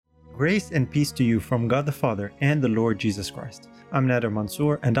Grace and peace to you from God the Father and the Lord Jesus Christ. I'm Nader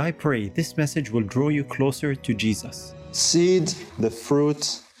Mansour, and I pray this message will draw you closer to Jesus. Seed, the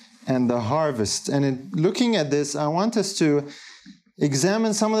fruit, and the harvest. And in looking at this, I want us to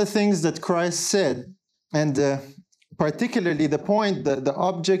examine some of the things that Christ said, and particularly the point, the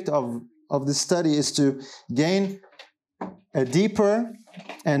object of this study is to gain a deeper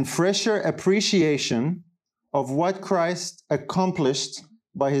and fresher appreciation of what Christ accomplished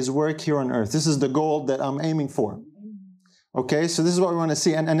by his work here on earth. This is the goal that I'm aiming for. Okay, so this is what we want to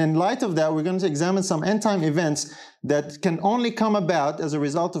see. And in light of that, we're going to examine some end-time events that can only come about as a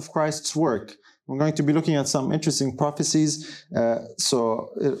result of Christ's work. We're going to be looking at some interesting prophecies, so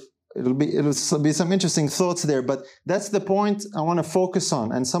it'll be some interesting thoughts there. But that's the point I want to focus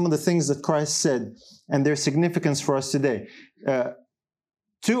on, and some of the things that Christ said and their significance for us today.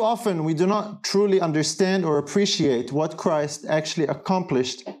 Too often we do not truly understand or appreciate what Christ actually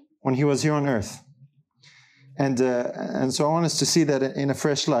accomplished when he was here on earth. And so I want us to see that in a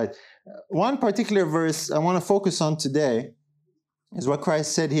fresh light. One particular verse I want to focus on today is what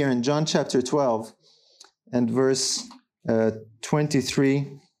Christ said here in John chapter 12 and verse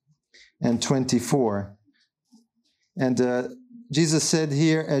 23 and 24. And Jesus said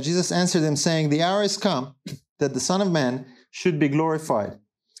here, Jesus answered them saying, "The hour is come that the Son of Man should be glorified.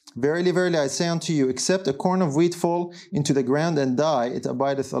 Verily, verily, I say unto you, except a corn of wheat fall into the ground and die, it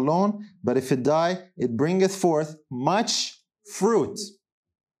abideth alone. But if it die, it bringeth forth much fruit."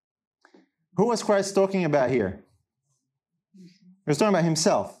 Who was Christ talking about here? He was talking about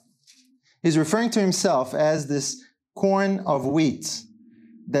himself. He's referring to himself as this corn of wheat,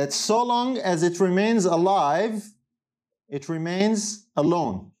 that so long as it remains alive, it remains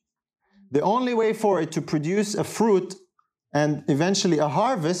alone. The only way for it to produce a fruit and eventually a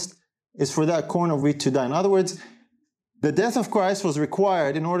harvest is for that corn of wheat to die. In other words, the death of Christ was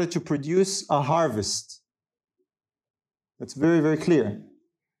required in order to produce a harvest. That's very, very clear.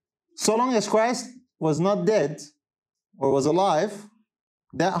 So long as Christ was not dead or was alive,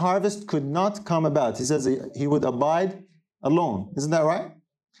 that harvest could not come about. He says he would abide alone. Isn't that right?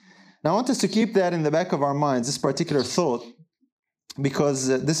 Now I want us to keep that in the back of our minds, this particular thought, because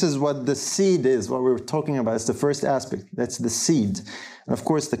this is what the seed is, what we were talking about. It's the first aspect. That's the seed. And of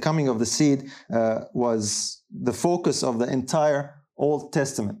course, the coming of the seed was the focus of the entire Old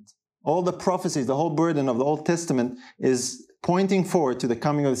Testament. All the prophecies, the whole burden of the Old Testament is pointing forward to the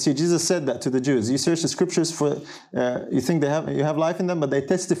coming of the seed. Jesus said that to the Jews. You search the scriptures for, you think you have life in them, but they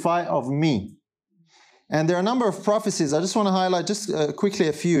testify of me. And there are a number of prophecies. I just want to highlight just quickly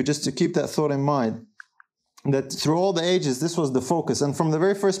a few, just to keep that thought in mind. That through all the ages, this was the focus. And from the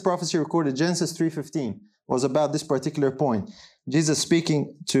very first prophecy recorded, Genesis 3:15, was about this particular point. Jesus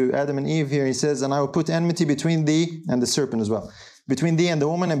speaking to Adam and Eve here, he says, "And I will put enmity between thee," and the serpent as well, "between thee and the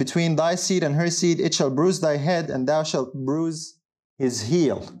woman, and between thy seed and her seed. It shall bruise thy head, and thou shalt bruise his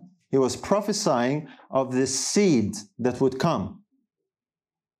heel." He was prophesying of this seed that would come.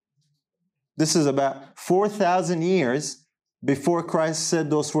 This is about 4,000 years before Christ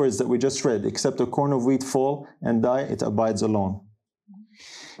said those words that we just read, "Except a corn of wheat fall and die, it abides alone."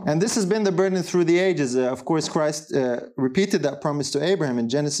 And this has been the burden through the ages. Of course, Christ repeated that promise to Abraham in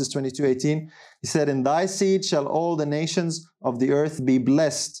Genesis 22:18. He said, "In thy seed shall all the nations of the earth be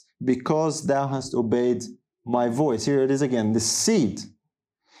blessed, because thou hast obeyed my voice." Here it is again, this seed.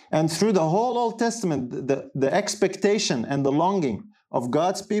 And through the whole Old Testament, the expectation and the longing of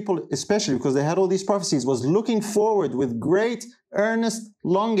God's people, especially because they had all these prophecies, was looking forward with great earnest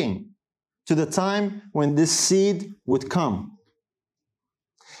longing to the time when this seed would come.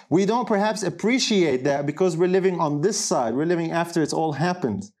 We don't perhaps appreciate that because we're living on this side. We're living after it's all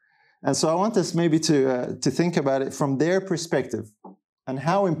happened. And so I want us maybe to think about it from their perspective and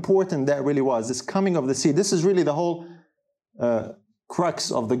how important that really was, this coming of the seed. This is really the whole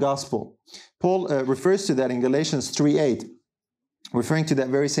crux of the gospel. Paul refers to that in Galatians 3:8. Referring to that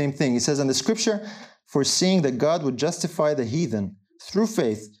very same thing. He says, "And the scripture, foreseeing that God would justify the heathen through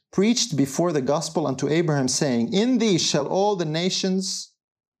faith, preached before the gospel unto Abraham, saying, In thee shall all the nations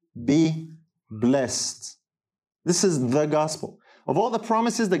be blessed." This is the gospel. Of all the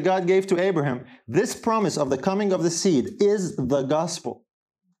promises that God gave to Abraham, this promise of the coming of the seed is the gospel.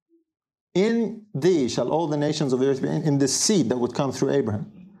 In thee shall all the nations of the earth be, in this seed that would come through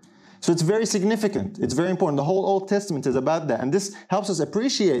Abraham. So it's very significant. It's very important. The whole Old Testament is about that. And this helps us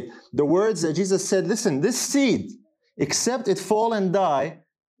appreciate the words that Jesus said, "Listen, this seed, except it fall and die,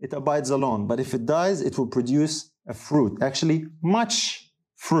 it abides alone. But if it dies, it will produce a fruit." Actually, much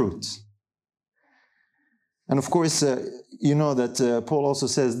fruit. And of course, you know that Paul also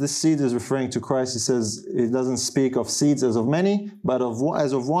says this seed is referring to Christ. He says it doesn't speak of seeds as of many, but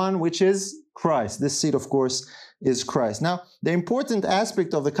as of one, which is Christ. This seed, of course, is Christ. Now, the important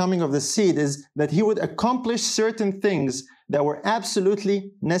aspect of the coming of the seed is that he would accomplish certain things that were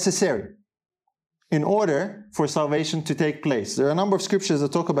absolutely necessary in order for salvation to take place. There are a number of scriptures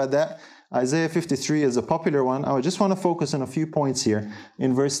that talk about that. Isaiah 53 is a popular one. I just want to focus on a few points here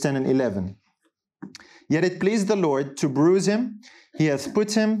in verse 10 and 11. Yet it pleased the Lord to bruise him. He hath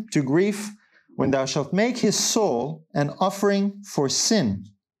put him to grief. When thou shalt make his soul an offering for sin,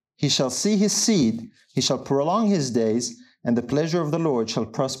 he shall see his seed, he shall prolong his days, and the pleasure of the Lord shall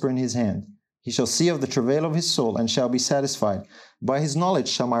prosper in his hand. He shall see of the travail of his soul, and shall be satisfied. By his knowledge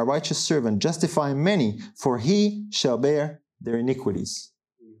shall my righteous servant justify many, for he shall bear their iniquities.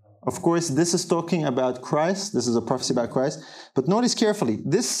 Of course, this is talking about Christ. This is a prophecy about Christ. But notice carefully,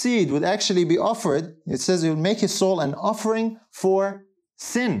 this seed would actually be offered. It says he would make his soul an offering for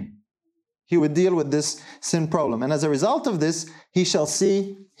sin. He would deal with this sin problem. And as a result of this, he shall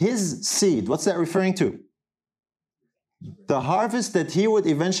see his seed. What's that referring to? The harvest that he would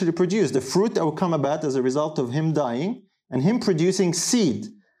eventually produce, the fruit that will come about as a result of him dying and him producing seed.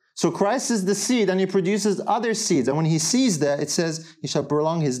 So Christ is the seed and he produces other seeds. And when he sees that, it says he shall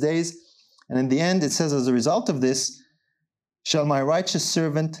prolong his days. And in the end, it says as a result of this, shall my righteous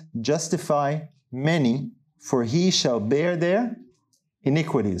servant justify many, for he shall bear their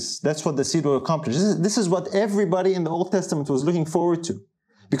iniquities. That's what the seed will accomplish. This is what everybody in the Old Testament was looking forward to.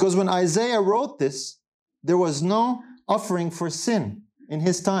 Because when Isaiah wrote this, there was no offering for sin in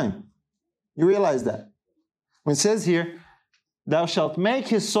his time. You realize that? When it says here, thou shalt make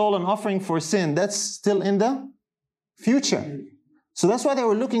his soul an offering for sin, that's still in the future. So that's why they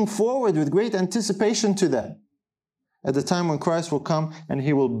were looking forward with great anticipation to that. At the time when Christ will come and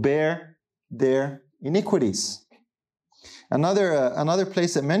he will bear their iniquities. Another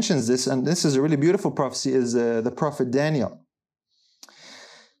place that mentions this, and this is a really beautiful prophecy, is the prophet Daniel.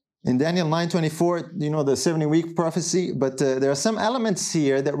 In Daniel 9:24, you know the 70-week prophecy, but there are some elements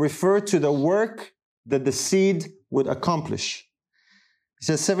here that refer to the work that the seed would accomplish. He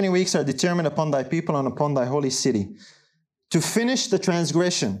says, 70 weeks are determined upon thy people and upon thy holy city, to finish the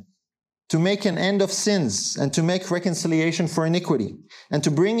transgression, to make an end of sins, and to make reconciliation for iniquity, and to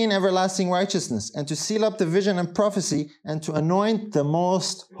bring in everlasting righteousness, and to seal up the vision and prophecy, and to anoint the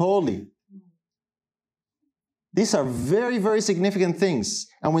most holy. These are very, very significant things.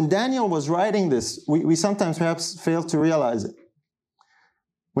 And when Daniel was writing this, we sometimes perhaps fail to realize it.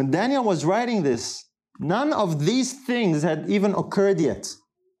 When Daniel was writing this, none of these things had even occurred yet.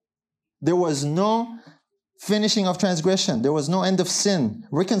 There was no finishing of transgression. There was no end of sin.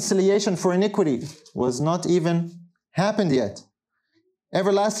 Reconciliation for iniquity was not even happened yet.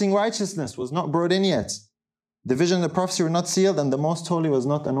 Everlasting righteousness was not brought in yet. The vision and the prophecy were not sealed, and the most holy was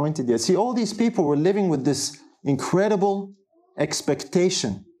not anointed yet. See, all these people were living with this incredible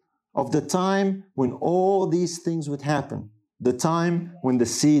expectation of the time when all these things would happen. The time when the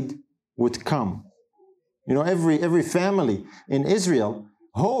seed would come. You know, every family in Israel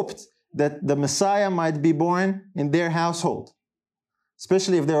hoped that the Messiah might be born in their household.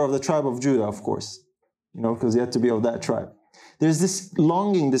 Especially if they're of the tribe of Judah, of course. You know, because you had to be of that tribe. There's this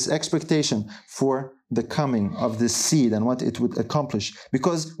longing, this expectation for the coming of this seed and what it would accomplish.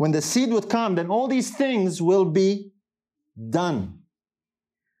 Because when the seed would come, then all these things will be done.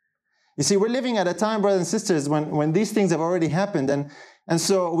 You see, we're living at a time, brothers and sisters, when these things have already happened. And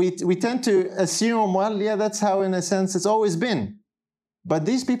so we tend to assume, well, yeah, that's how, in a sense, it's always been. But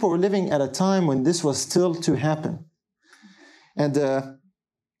these people were living at a time when this was still to happen. And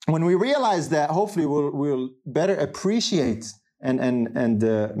when we realize that, hopefully we'll better appreciate and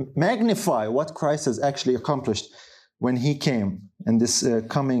magnify what Christ has actually accomplished when he came and this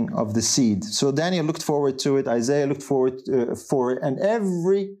coming of the seed. So Daniel looked forward to it, Isaiah looked forward for it, and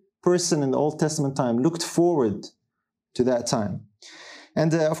every person in the Old Testament time looked forward to that time.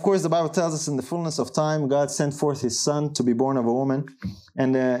 And of course, the Bible tells us in the fullness of time, God sent forth his son to be born of a woman.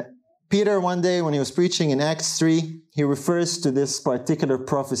 And Peter, one day when he was preaching in Acts 3, he refers to this particular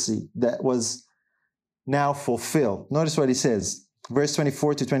prophecy that was now fulfilled. Notice what he says, verse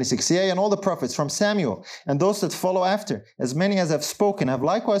 24 to 26. Yea, and all the prophets from Samuel and those that follow after, as many as have spoken, have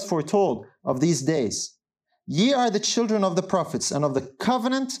likewise foretold of these days. Ye are the children of the prophets and of the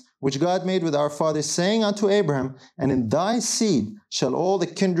covenant which God made with our fathers, saying unto Abraham, and in thy seed shall all the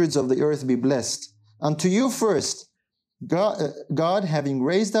kindreds of the earth be blessed. Unto you first, God, having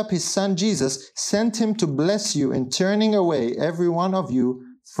raised up his son Jesus, sent him to bless you in turning away every one of you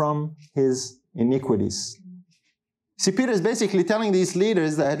from his iniquities. See, Peter is basically telling these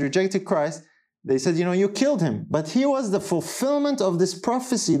leaders that had rejected Christ They said, you killed him. But he was the fulfillment of this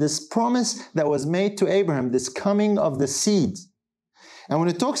prophecy, this promise that was made to Abraham, this coming of the seed. And when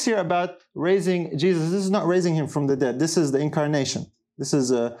it talks here about raising Jesus, this is not raising him from the dead. This is the incarnation. This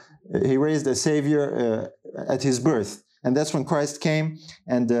is he raised a Savior at his birth. And that's when Christ came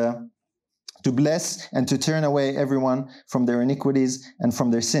and to bless and to turn away everyone from their iniquities and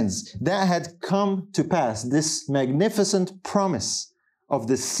from their sins. That had come to pass, this magnificent promise of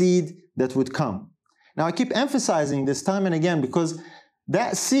the seed that would come. Now I keep emphasizing this time and again because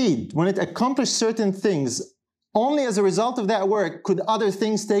that seed, when it accomplished certain things, only as a result of that work could other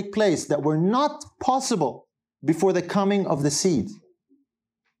things take place that were not possible before the coming of the seed.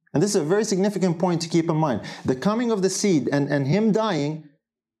 And this is a very significant point to keep in mind. The coming of the seed and him dying,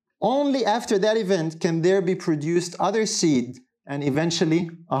 only after that event can there be produced other seed and eventually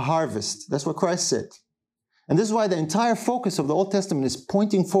a harvest. That's what Christ said. And this is why the entire focus of the Old Testament is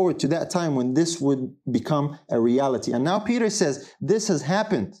pointing forward to that time when this would become a reality. And now Peter says, this has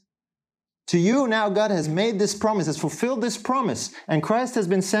happened. To you now God has made this promise, has fulfilled this promise, and Christ has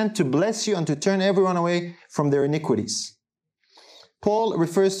been sent to bless you and to turn everyone away from their iniquities. Paul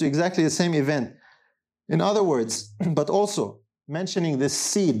refers to exactly the same event. In other words, but also mentioning this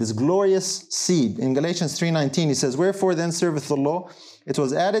seed, this glorious seed. In Galatians 3:19 he says, wherefore then serveth the law? It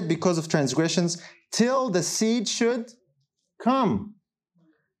was added because of transgressions, till the seed should come,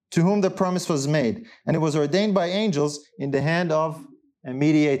 to whom the promise was made. And it was ordained by angels in the hand of a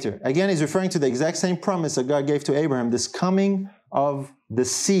mediator. Again, he's referring to the exact same promise that God gave to Abraham, this coming of the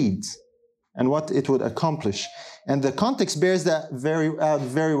seed and what it would accomplish. And the context bears that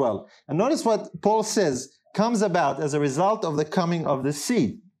very well. And notice what Paul says comes about as a result of the coming of the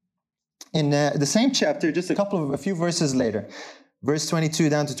seed. In the same chapter, just a few verses later, verse 22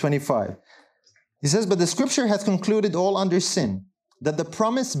 down to 25. He says, but the scripture hath concluded all under sin, that the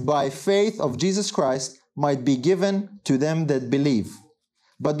promise by faith of Jesus Christ might be given to them that believe.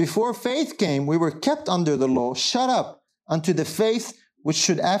 But before faith came, we were kept under the law, shut up unto the faith which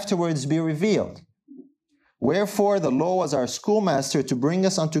should afterwards be revealed. Wherefore the law was our schoolmaster to bring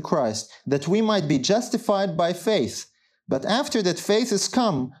us unto Christ, that we might be justified by faith. But after that faith is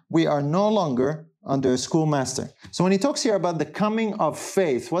come, we are no longer under a schoolmaster. So when he talks here about the coming of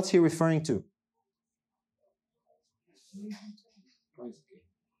faith, what's he referring to?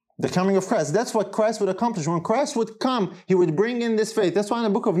 The coming of Christ. That's what Christ would accomplish. When Christ would come, he would bring in this faith. That's why in the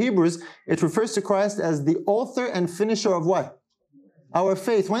book of Hebrews, it refers to Christ as the author and finisher of what? Our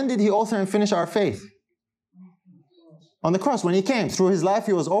faith. When did he author and finish our faith? On the cross. When he came. Through his life,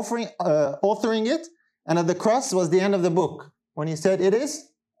 he was authoring it. And at the cross was the end of the book. When he said, it is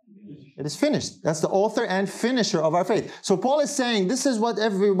finished. That's the author and finisher of our faith. So Paul is saying this is what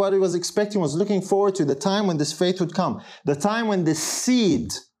everybody was expecting, was looking forward to, the time when this faith would come. The time when this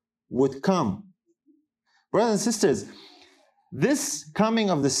seed would come. Brothers and sisters, this coming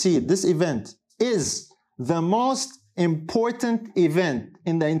of the seed, this event, is the most important event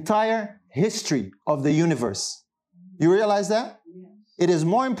in the entire history of the universe. You realize that? It is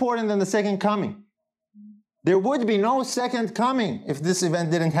more important than the second coming. There would be no second coming if this event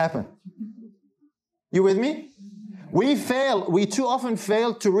didn't happen. You with me? We too often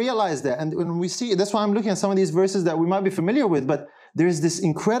fail to realize that. And when we see, that's why I'm looking at some of these verses that we might be familiar with, but there's this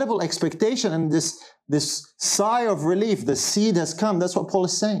incredible expectation and this sigh of relief. The seed has come. That's what Paul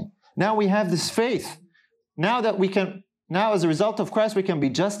is saying. Now we have this faith. Now as a result of Christ, we can be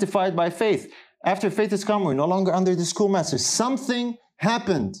justified by faith. After faith has come, we're no longer under the schoolmaster. Something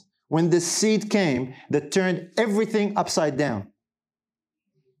happened when this seed came that turned everything upside down.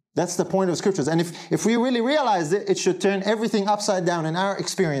 That's the point of scriptures. And if we really realize it, it should turn everything upside down in our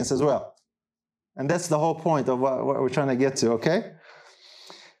experience as well. And that's the whole point of what we're trying to get to, okay?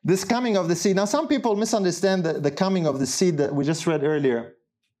 This coming of the seed. Now, some people misunderstand the coming of the seed that we just read earlier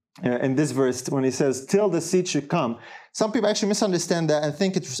in this verse when he says, till the seed should come. Some people actually misunderstand that and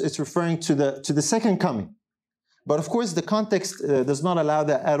think it's referring to the second coming. But of course, the context does not allow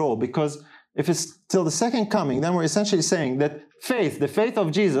that at all, because if it's till the second coming, then we're essentially saying that the faith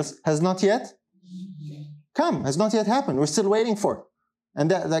of Jesus has not yet come, has not yet happened. We're still waiting for it.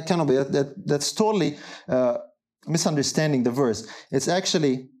 And that cannot be. That's totally misunderstanding the verse. It's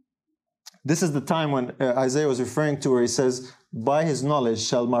actually, this is the time when Isaiah was referring to where he says, by his knowledge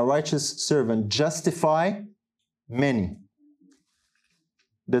shall my righteous servant justify many,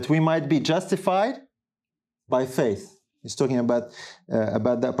 that we might be justified by faith. He's talking about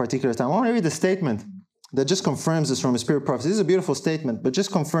that particular time. I want to read the statement that just confirms this from a Spirit prophecy. This is a beautiful statement, but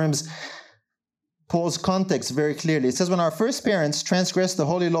just confirms Paul's context very clearly. It says, when our first parents transgressed the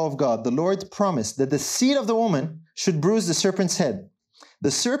holy law of God, the Lord promised that the seed of the woman should bruise the serpent's head.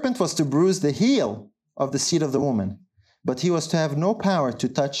 The serpent was to bruise the heel of the seed of the woman, but he was to have no power to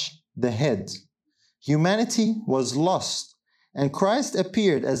touch the head. Humanity was lost, and Christ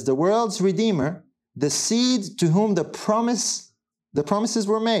appeared as the world's Redeemer, the seed to whom the promises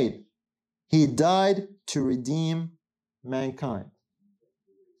were made. He died to redeem mankind.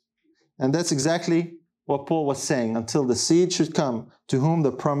 And that's exactly what Paul was saying, until the seed should come to whom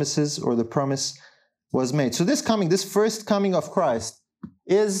the promises or the promise was made. So this first coming of Christ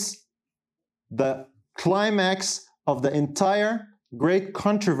is the climax of the entire great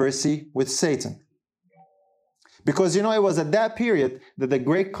controversy with Satan. Because it was at that period that the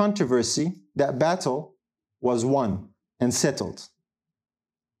great controversy, that battle, was won and settled.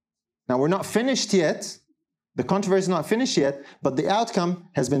 Now we're not finished yet. The controversy is not finished yet, but the outcome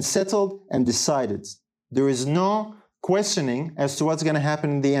has been settled and decided. There is no questioning as to what's going to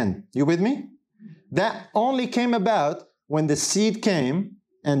happen in the end. You with me? That only came about when the seed came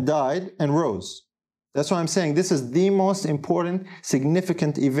and died and rose. That's why I'm saying this is the most important,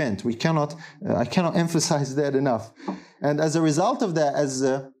 significant event. I cannot emphasize that enough. And as a result of that, as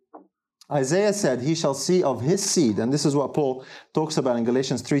Isaiah said, he shall see of his seed. And this is what Paul talks about in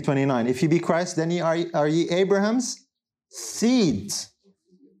Galatians 3:29. If ye be Christ, then are ye Abraham's seed,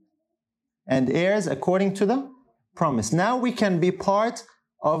 and heirs according to the promise. Now we can be part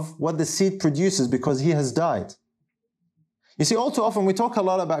of what the seed produces because he has died. You see, all too often we talk a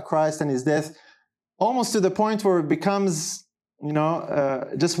lot about Christ and his death, almost to the point where it becomes,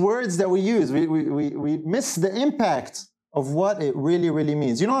 just words that we use. We miss the impact of what it really, really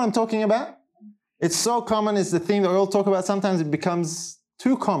means. You know what I'm talking about? It's so common, it's the theme that we all talk about. Sometimes it becomes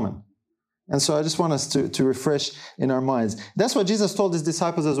too common. And so I just want us to refresh in our minds. That's what Jesus told his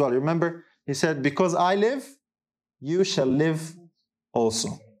disciples as well. Remember, he said, because I live, you shall live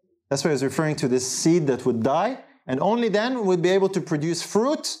also. That's why he's referring to this seed that would die, and only then would be able to produce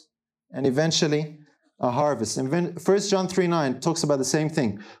fruit and eventually a harvest. And 1 John 3:9 talks about the same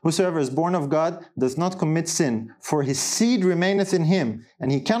thing. Whosoever is born of God does not commit sin, for his seed remaineth in him,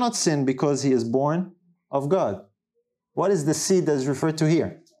 and he cannot sin because he is born of God. What is the seed that is referred to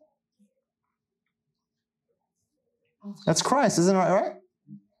here? That's Christ, isn't it right?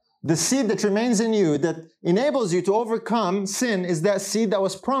 The seed that remains in you, that enables you to overcome sin, is that seed that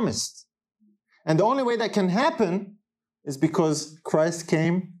was promised. And the only way that can happen is because Christ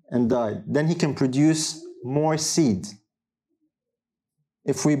came and died. Then he can produce more seed.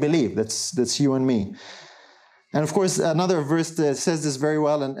 If we believe, that's you and me. And of course, another verse that says this very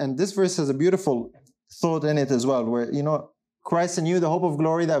well, and this verse has a beautiful thought in it as well, where, Christ in you, the hope of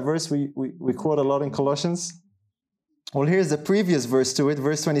glory, that verse we quote a lot in Colossians. Well, here's the previous verse to it,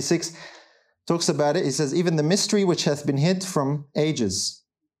 verse 26, talks about it. It says, even the mystery which hath been hid from ages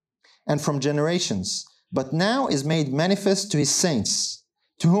and from generations, but now is made manifest to his saints,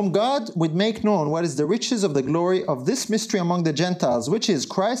 to whom God would make known what is the riches of the glory of this mystery among the Gentiles, which is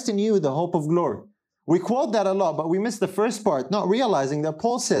Christ in you, the hope of glory. We quote that a lot, but we miss the first part, not realizing that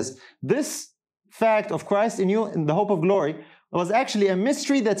Paul says this fact of Christ in you, in the hope of glory, was actually a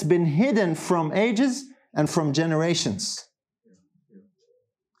mystery that's been hidden from ages and from generations,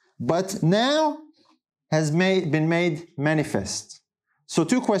 but now has been made manifest. So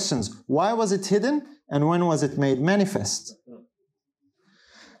 2 questions. Why was it hidden, and when was it made manifest?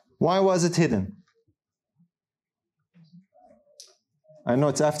 Why was it hidden? I know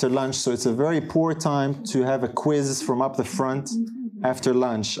it's after lunch, so it's a very poor time to have a quiz from up the front after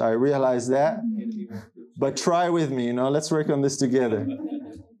lunch. I realize that, but try with me, let's work on this together.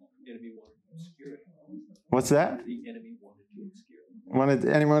 What's that?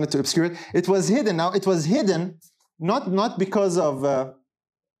 The enemy wanted to obscure it. It was hidden. Now, it was hidden not because of,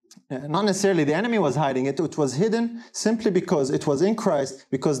 not necessarily the enemy was hiding it. It was hidden simply because it was in Christ,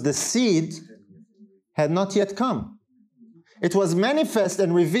 because the seed had not yet come. It was manifest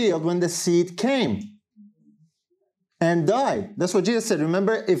and revealed when the seed came and died. That's what Jesus said.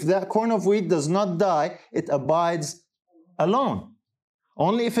 Remember, if that corn of wheat does not die, it abides alone.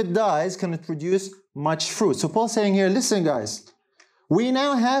 Only if it dies can it produce much fruit. So Paul's saying here, listen guys, we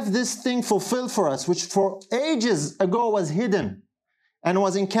now have this thing fulfilled for us, which for ages ago was hidden and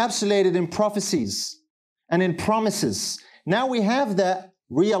was encapsulated in prophecies and in promises. Now we have that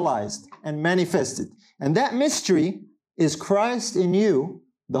realized and manifested. And that mystery is Christ in you,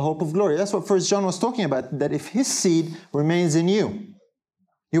 the hope of glory. That's what 1 John was talking about, that if his seed remains in you.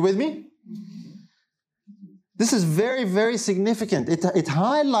 You with me? This is very, very significant. It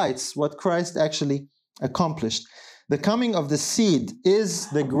highlights what Christ actually accomplished. The coming of the seed is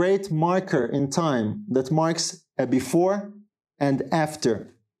the great marker in time that marks a before and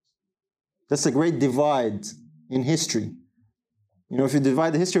after. That's a great divide in history. You know, if you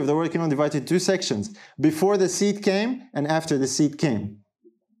divide the history of the world, you can only divide it into two sections. Before the seed came and after the seed came.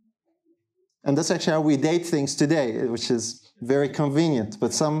 And that's actually how we date things today, which is very convenient.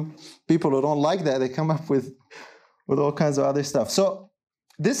 But some people who don't like that, they come up with all kinds of other stuff. So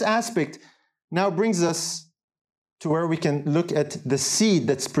this aspect now brings us to where we can look at the seed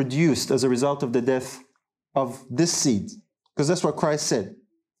that's produced as a result of the death of this seed. Because that's what Christ said.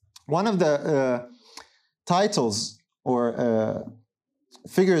 One of the titles or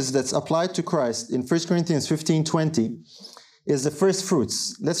figures that's applied to Christ in 1 Corinthians 15:20 is the first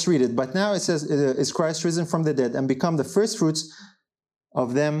fruits. Let's read it. But now it says, is Christ risen from the dead and become the first fruits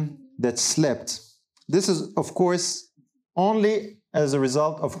of them that slept. This is, of course, only as a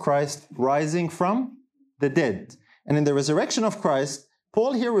result of Christ rising from the dead. And in the resurrection of Christ,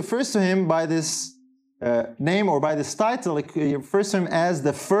 Paul here refers to him by this name or by this title. He refers to him as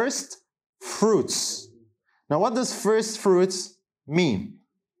the first fruits. Now, what does first fruits mean?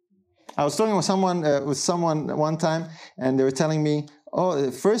 I was talking with someone one time, and they were telling me, oh,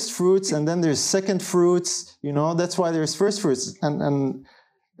 first fruits, and then there's second fruits. You know, that's why there's first fruits. And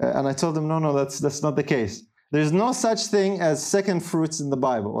I told them, no, that's not the case. There's no such thing as second fruits in the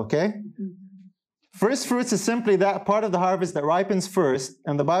Bible, okay? First fruits is simply that part of the harvest that ripens first,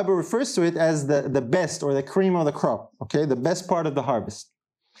 and the Bible refers to it as the best or the cream of the crop, okay? The best part of the harvest.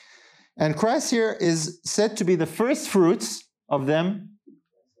 And Christ here is said to be the first fruits of them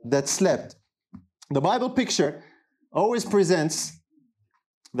that slept. The Bible picture always presents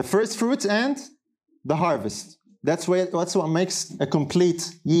the first fruits and the harvest. That's what makes a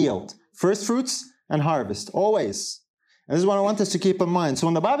complete yield. First fruits and harvest, always. And this is what I want us to keep in mind. So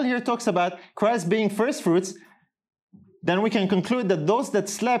when the Bible here talks about Christ being first fruits, then we can conclude that those that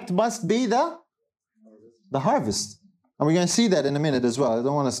slept must be the harvest. And we're going to see that in a minute as well. I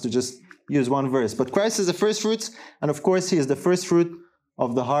don't want us to just use one verse. But Christ is the first fruits, and of course He is the first fruit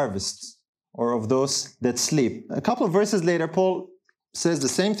of the harvest, or of those that sleep. A couple of verses later, Paul says the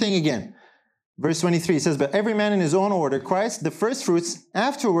same thing again. Verse 23 says, but every man in his own order, Christ the first fruits,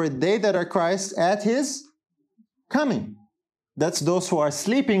 afterward they that are Christ at His coming. That's those who are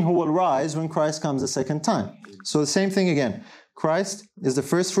sleeping who will rise when Christ comes the second time. So the same thing again. Christ is the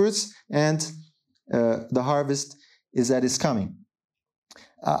first fruits, and the harvest is at His coming.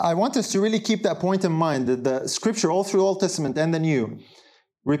 I want us to really keep that point in mind, that the Scripture all through Old Testament and the New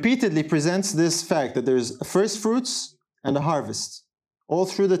repeatedly presents this fact that there's a first fruits and a harvest. All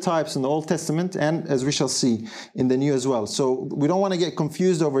through the types in the Old Testament, and as we shall see in the New as well. So we don't want to get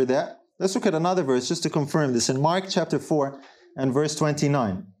confused over that. Let's look at another verse just to confirm this. In Mark chapter 4 and verse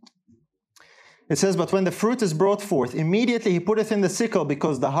 29. It says, but when the fruit is brought forth, immediately he putteth in the sickle,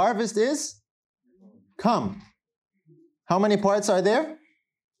 because the harvest is come. How many parts are there?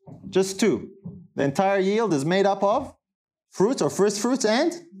 Just two. The entire yield is made up of fruits or first fruits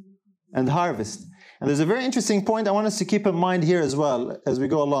and harvest. And there's a very interesting point I want us to keep in mind here as well as we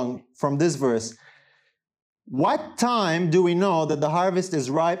go along from this verse. What time do we know that the harvest is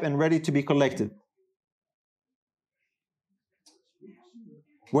ripe and ready to be collected?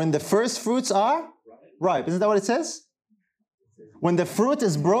 When the first fruits are ripe. Isn't that what it says? When the fruit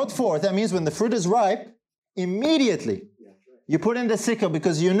is brought forth, that means when the fruit is ripe, immediately you put in the sickle,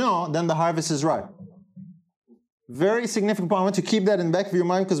 because you know then the harvest is ripe. Very significant point. I want to keep that in the back of your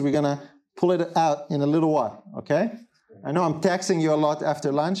mind, because we're going to pull it out in a little while, okay? I know I'm taxing you a lot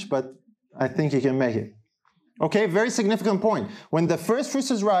after lunch, but I think you can make it. Okay, very significant point. When the first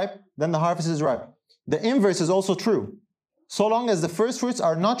fruits is ripe, then the harvest is ripe. The inverse is also true. So long as the first fruits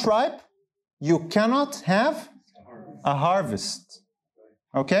are not ripe, you cannot have a harvest.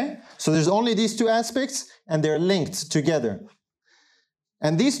 Okay? So there's only these two aspects, and they're linked together.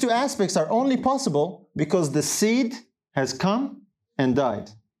 And these two aspects are only possible because the seed has come and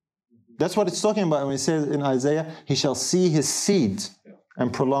died. That's what it's talking about when it says in Isaiah, he shall see his seed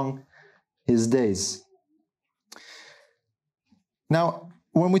and prolong his days. Now,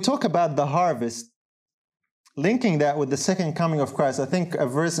 when we talk about the harvest, linking that with the second coming of Christ, I think a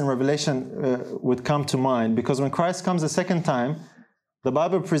verse in Revelation would come to mind, because when Christ comes the second time, the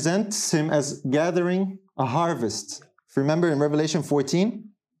Bible presents him as gathering a harvest. If you remember in Revelation 14,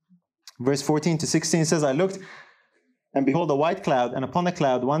 verse 14 to 16, it says, I looked, and behold, a white cloud, and upon the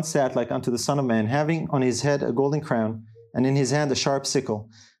cloud one sat like unto the Son of Man, having on his head a golden crown, and in his hand a sharp sickle.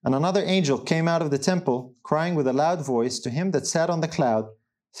 And another angel came out of the temple, crying with a loud voice to him that sat on the cloud,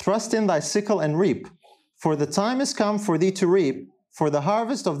 thrust in thy sickle and reap, for the time is come for thee to reap, for the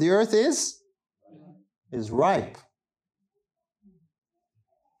harvest of the earth is ripe.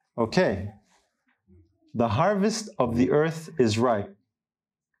 Okay. The harvest of the earth is ripe.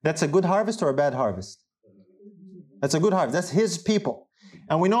 That's a good harvest or a bad harvest? That's a good harvest. That's his people.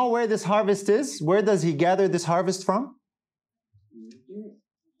 And we know where this harvest is. Where does he gather this harvest from?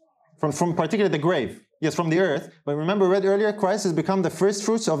 From particularly the grave. Yes, from the earth. But remember, we read earlier, Christ has become the first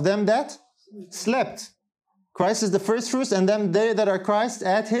fruits of them that slept. Christ is the first fruits, and then they that are Christ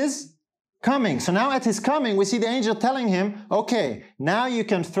at his coming. So now at his coming, we see the angel telling him, okay, now you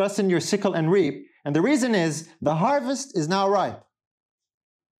can thrust in your sickle and reap. And the reason is, the harvest is now ripe.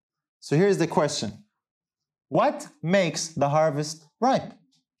 So here's the question. What makes the harvest ripe?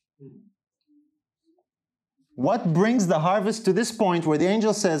 What brings the harvest to this point where the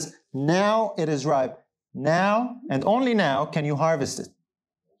angel says, now it is ripe. Now, and only now, can you harvest it?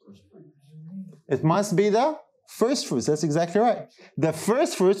 It must be the first fruits. That's exactly right. The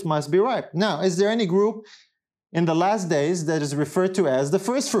first fruits must be ripe. Now, is there any group in the last days that is referred to as the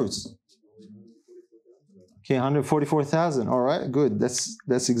first fruits? Okay, 144,000. All right, good.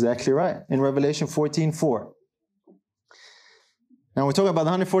 That's exactly right. In Revelation 14:4. Now, we're talking about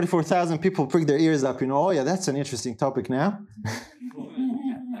 144,000 people prick their ears up. Oh yeah, that's an interesting topic now.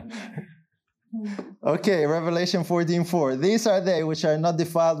 Okay, Revelation 14:4. These are they which are not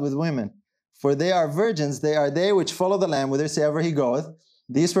defiled with women, for they are virgins. They are they which follow the Lamb whithersoever he goeth.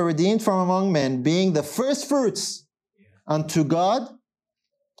 These were redeemed from among men, being the first fruits unto God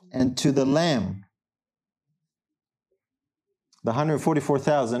and to the Lamb. The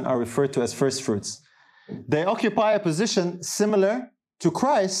 144,000 are referred to as first fruits. They occupy a position similar to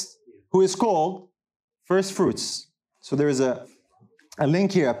Christ, who is called first fruits. So there is a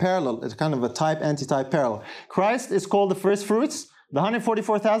link here, a parallel. It's kind of a type, anti-type parallel. Christ is called the first fruits. The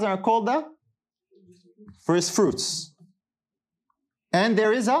 144,000 are called the first fruits. And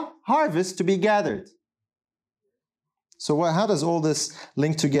there is a harvest to be gathered. So how does all this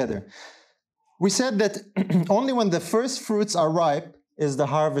link together? We said that only when the first fruits are ripe is the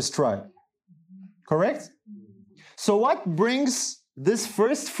harvest ripe. Correct? So what brings this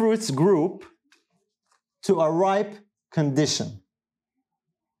first fruits group to a ripe condition?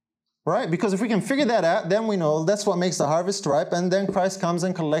 Right? Because if we can figure that out, then we know that's what makes the harvest ripe, and then Christ comes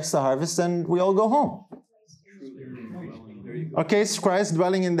and collects the harvest and we all go home. Okay, it's Christ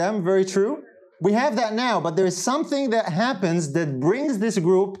dwelling in them, very true. We have that now, but there is something that happens that brings this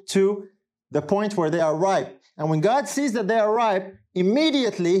group to the point where they are ripe. And when God sees that they are ripe,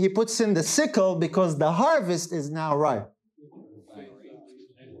 immediately he puts in the sickle because the harvest is now ripe.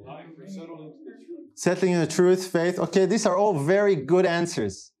 Settling in the truth, faith. Okay, these are all very good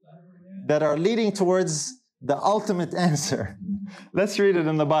answers that are leading towards the ultimate answer. Let's read it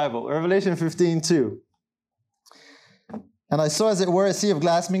in the Bible. Revelation 15:2. And I saw as it were a sea of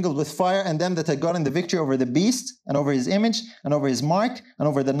glass mingled with fire, and them that had gotten the victory over the beast, and over his image, and over his mark, and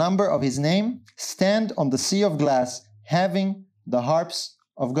over the number of his name, stand on the sea of glass, having the harps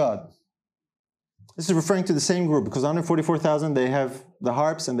of God. This is referring to the same group, because 144,000, they have the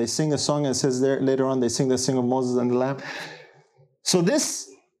harps, and they sing a song, and it says there later on, they sing the song of Moses and the Lamb. So this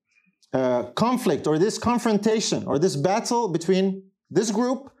conflict, or this confrontation, or this battle between this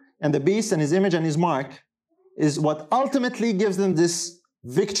group and the beast and his image and his mark, is what ultimately gives them this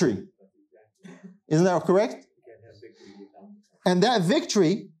victory. Isn't that correct? And that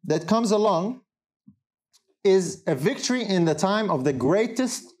victory that comes along is a victory in the time of the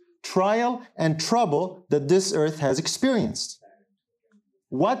greatest trial and trouble that this earth has experienced.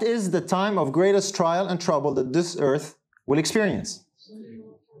 What is the time of greatest trial and trouble that this earth will experience?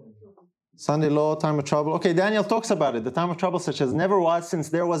 Sunday law, time of trouble. Okay, Daniel talks about it. The time of trouble such as never was since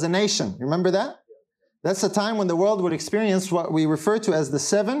there was a nation. Remember that? That's the time when the world would experience what we refer to as the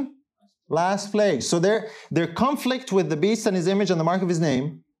 7 last plagues. So their conflict with the beast and his image and the mark of his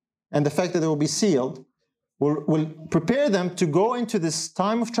name, and the fact that they will be sealed, will prepare them to go into this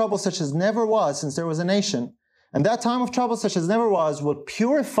time of trouble such as never was since there was a nation. And that time of trouble such as never was will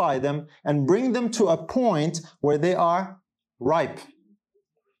purify them and bring them to a point where they are ripe.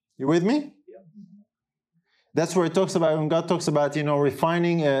 You with me? That's where it talks about, when God talks about,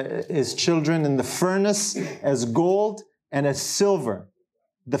 refining his children in the furnace as gold and as silver.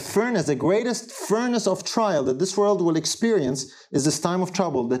 The furnace, the greatest furnace of trial that this world will experience is this time of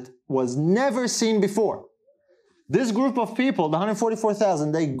trouble that was never seen before. This group of people, the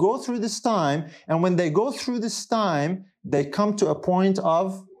 144,000, they go through this time, and when they go through this time, they come to a point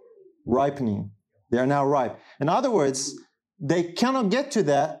of ripening. They are now ripe. In other words, they cannot get to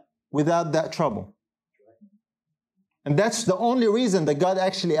that without that trouble. And that's the only reason that God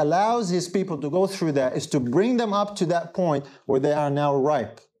actually allows his people to go through that, is to bring them up to that point where they are now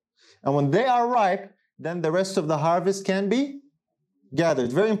ripe. And when they are ripe, then the rest of the harvest can be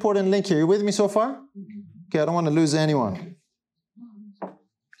gathered. Very important link here. You with me so far? Okay, I don't want to lose anyone.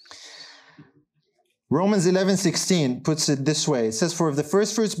 Romans 11:16 puts it this way. It says, "For if the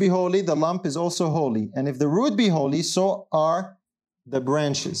first fruits be holy, the lump is also holy. And if the root be holy, so are the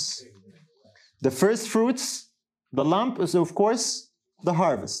branches." The first fruits, the lump is, of course, the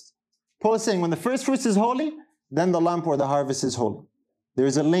harvest. Paul is saying when the first fruits is holy, then the lump or the harvest is holy. There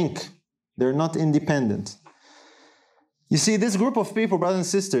is a link. They're not independent. You see, this group of people, brothers and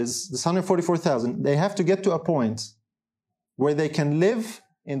sisters, this 144,000, they have to get to a point where they can live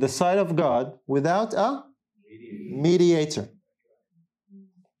in the sight of God without a mediator.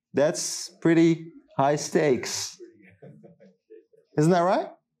 That's pretty high stakes. Isn't that right?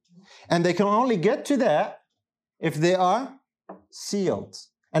 And they can only get to that if they are sealed.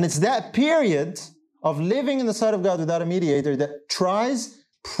 And it's that period of living in the sight of God without a mediator that tries,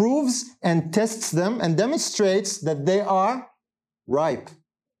 proves, and tests them and demonstrates that they are ripe.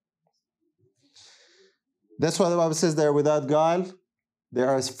 That's why the Bible says they are without guile. They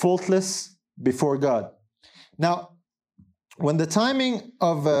are as faultless before God. Now, when the timing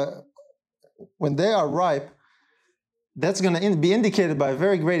of when they are ripe, that's going to be indicated by a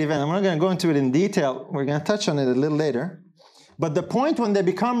very great event. I'm not going to go into it in detail. We're going to touch on it a little later. But the point when they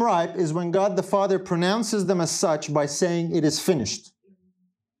become ripe is when God the Father pronounces them as such by saying it is finished.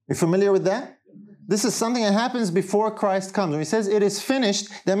 You familiar with that? This is something that happens before Christ comes. When he says it is finished,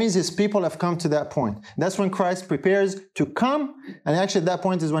 that means his people have come to that point. That's when Christ prepares to come. And actually at that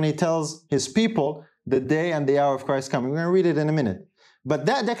point is when he tells his people the day and the hour of Christ's coming. We're going to read it in a minute. But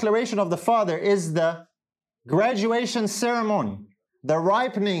that declaration of the Father is the graduation ceremony, the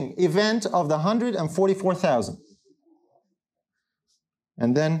ripening event of the 144,000.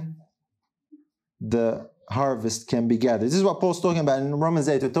 And then the harvest can be gathered. This is what Paul's talking about in Romans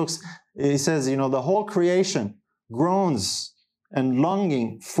 8. He says, the whole creation groans and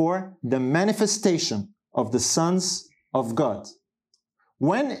longing for the manifestation of the sons of God.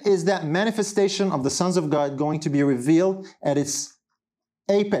 When is that manifestation of the sons of God going to be revealed at its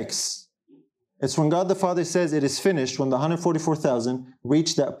apex? It's when God the Father says it is finished, when the 144,000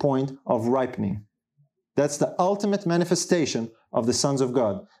 reach that point of ripening. That's the ultimate manifestation of the sons of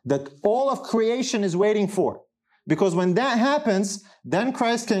God that all of creation is waiting for. Because when that happens, then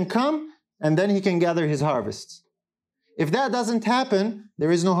Christ can come and then he can gather his harvest. If that doesn't happen,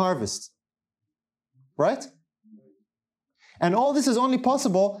 there is no harvest. Right? And all this is only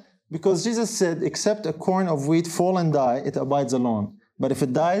possible because Jesus said, except a corn of wheat fall and die, it abides alone. But if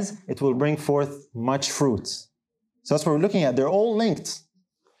it dies, it will bring forth much fruit. So that's what we're looking at. They're all linked.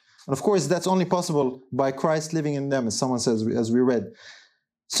 And of course, that's only possible by Christ living in them, as someone says, as we read.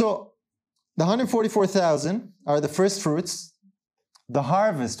 So, the 144,000 are the first fruits. The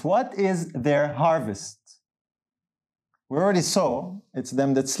harvest, what is their harvest? We already saw, it's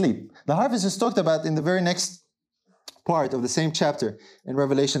them that sleep. The harvest is talked about in the very next part of the same chapter in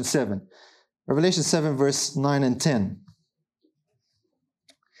Revelation 7. Revelation 7, verse 9 and 10.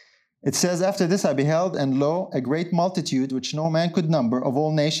 It says, "After this I beheld, and lo, a great multitude, which no man could number, of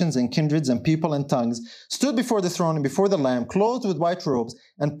all nations and kindreds and people and tongues, stood before the throne and before the Lamb, clothed with white robes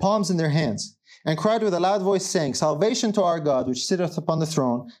and palms in their hands, and cried with a loud voice, saying, Salvation to our God, which sitteth upon the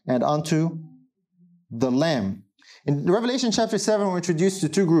throne, and unto the Lamb." In Revelation chapter 7, we're introduced to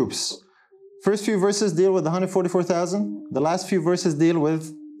two groups. First few verses deal with the 144,000. The last few verses deal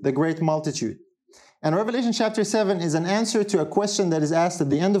with the great multitude. And Revelation chapter 7 is an answer to a question that is asked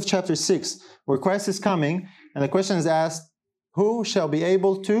at the end of chapter 6, where Christ is coming, and the question is asked, who shall be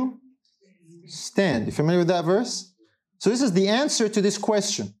able to stand? You familiar with that verse? So this is the answer to this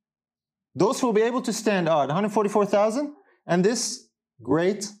question. Those who will be able to stand are the 144,000 and this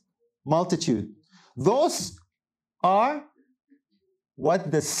great multitude. Those are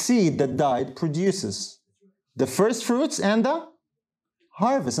what the seed that died produces. The first fruits and the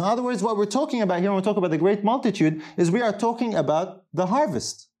harvest. In other words, what we're talking about here when we talk about the great multitude is we are talking about the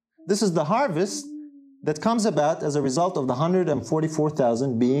harvest. This is the harvest that comes about as a result of the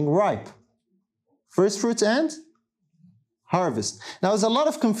 144,000 being ripe. First fruits and harvest. Now, there's a lot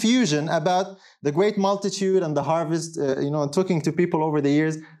of confusion about the great multitude and the harvest. Talking to people over the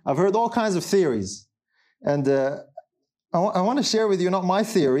years, I've heard all kinds of theories. And I want to share with you not my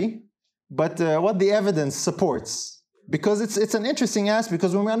theory, but what the evidence supports. Because it's an interesting aspect,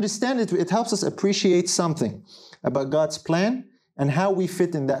 because when we understand it, it helps us appreciate something about God's plan and how we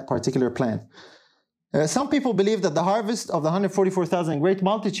fit in that particular plan. Some people believe that the harvest of the 144,000 great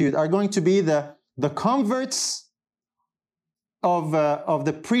multitude are going to be the converts of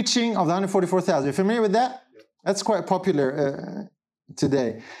the preaching of the 144,000. You're familiar with that? That's quite popular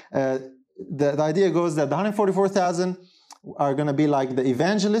today. The idea goes that the 144,000 are going to be like the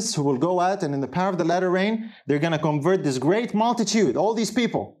evangelists who will go out and in the power of the latter rain, they're going to convert this great multitude, all these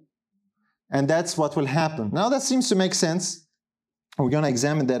people. And that's what will happen. Now that seems to make sense. We're going to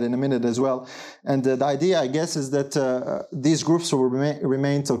examine that in a minute as well. And the idea, I guess, is that these groups will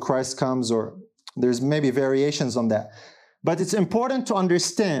remain till Christ comes, or there's maybe variations on that. But it's important to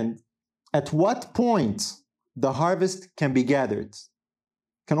understand at what point the harvest can be gathered.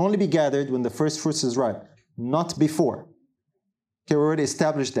 Can only be gathered when the first fruits is ripe, not before. Okay, we already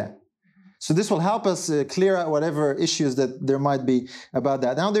established that. So this will help us clear out whatever issues that there might be about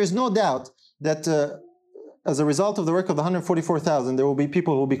that. Now, there's no doubt that as a result of the work of the 144,000, there will be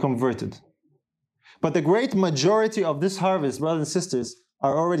people who will be converted. But the great majority of this harvest, brothers and sisters,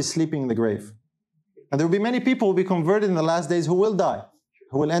 are already sleeping in the grave. And there will be many people who will be converted in the last days who will die,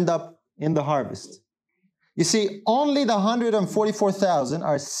 who will end up in the harvest. You see, only the 144,000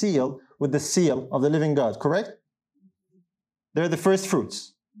 are sealed with the seal of the living God, correct? They're the first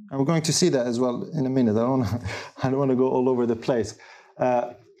fruits. And we're going to see that as well in a minute. I don't want to go all over the place.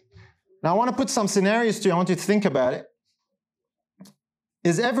 Now, I want to put some scenarios to you. I want you to think about it.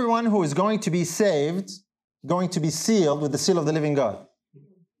 Is everyone who is going to be saved going to be sealed with the seal of the living God?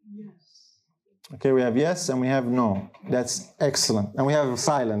 Yes. Okay, we have yes and we have no. That's excellent. And we have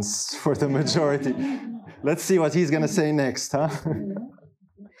silence for the majority. Let's see what he's going to say next, huh?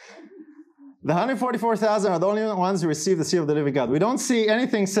 The 144,000 are the only ones who receive the seal of the living God. We don't see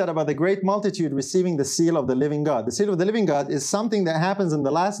anything said about the great multitude receiving the seal of the living God. The seal of the living God is something that happens in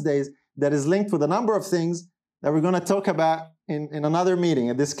the last days that is linked with a number of things that we're going to talk about in another meeting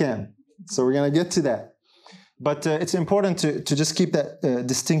at this camp. So we're going to get to that. But it's important to just keep that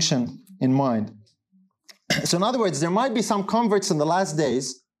distinction in mind. So in other words, there might be some converts in the last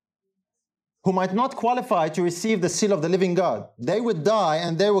days who might not qualify to receive the seal of the living God. They would die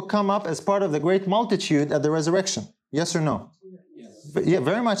and they will come up as part of the great multitude at the resurrection. Yes or no? Yes. Yeah,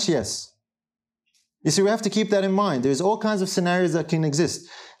 very much yes. You see, we have to keep that in mind. There's all kinds of scenarios that can exist.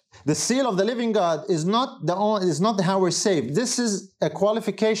 The seal of the living God is not how we're saved. This is a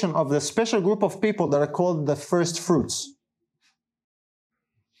qualification of the special group of people that are called the first fruits.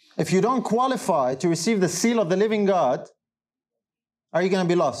 If you don't qualify to receive the seal of the living God, are you going to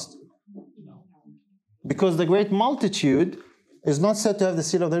be lost? Because the great multitude is not said to have the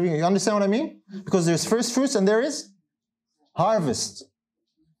seal of the living God. You understand what I mean? Because there's first fruits and there is harvest.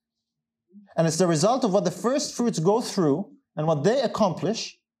 And it's the result of what the first fruits go through and what they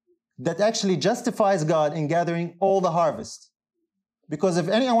accomplish that actually justifies God in gathering all the harvest. Because if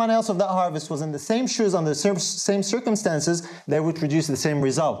anyone else of that harvest was in the same shoes under the same circumstances, they would produce the same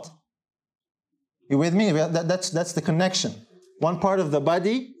result. You with me? That's the connection. One part of the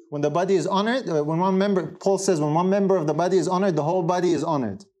body, when the body is honored, Paul says, when one member of the body is honored, the whole body is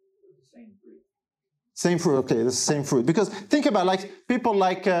honored. Same fruit, okay, the same fruit. Because think about people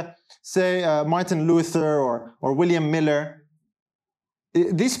like, say, Martin Luther or William Miller.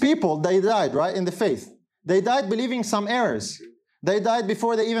 These people, they died, right, in the faith. They died believing some errors. They died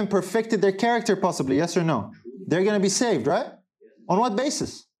before they even perfected their character, possibly, yes or no? They're going to be saved, right? On what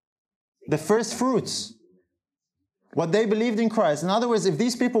basis? The first fruits. What they believed in Christ. In other words, if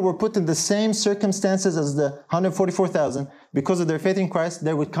these people were put in the same circumstances as the 144,000, because of their faith in Christ,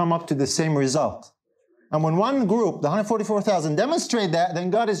 they would come up to the same result. And when one group, the 144,000, demonstrate that,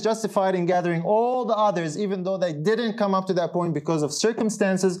 then God is justified in gathering all the others, even though they didn't come up to that point because of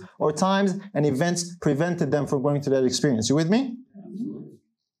circumstances or times and events prevented them from going to that experience. You with me?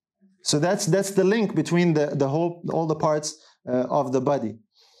 So that's the link between all the parts of the body.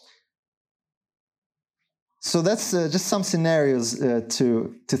 So that's just some scenarios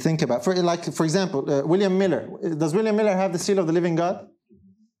to think about. For example, William Miller. Does William Miller have the seal of the living God?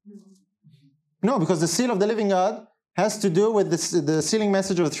 No, because the seal of the living God has to do with the sealing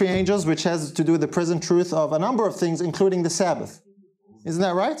message of the three angels, which has to do with the present truth of a number of things, including the Sabbath. Isn't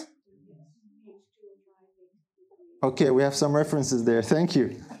that right? Okay, we have some references there. Thank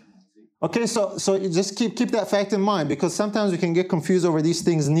you. Okay, so you just keep that fact in mind, because sometimes we can get confused over these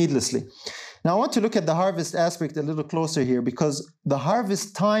things needlessly. Now, I want to look at the harvest aspect a little closer here, because the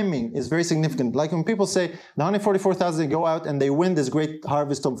harvest timing is very significant. Like when people say the 144,000 go out and they win this great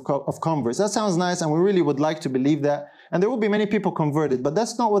harvest of converts. That sounds nice, and we really would like to believe that. And there will be many people converted, but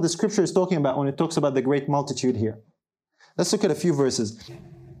that's not what the scripture is talking about when it talks about the great multitude here. Let's look at a few verses.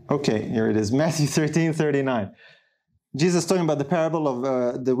 Okay, here it is, Matthew 13:39. Jesus talking about the parable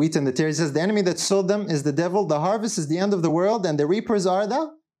of the wheat and the tares. He says, the enemy that sowed them is the devil. The harvest is the end of the world, and the reapers are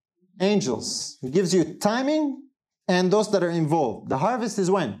the angels. He gives you timing and those that are involved. The harvest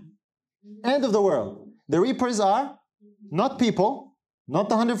is when? End of the world. The reapers are not people, not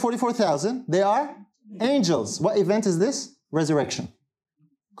the 144,000. They are angels. What event is this? Resurrection.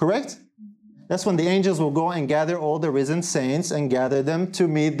 Correct? That's when the angels will go and gather all the risen saints and gather them to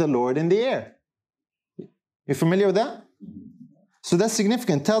meet the Lord in the air. You familiar with that? So that's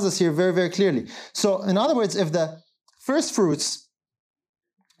significant. It tells us here very, very clearly. So in other words, if the first fruits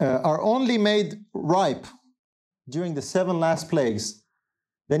are only made ripe during the 7 last plagues,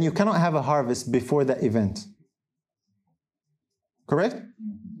 then you cannot have a harvest before that event. Correct?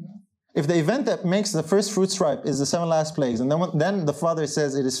 If the event that makes the first fruits ripe is the 7 last plagues, and then the Father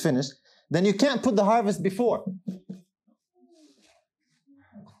says it is finished, then you can't put the harvest before.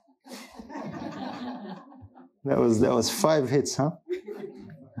 That was 5 hits, huh?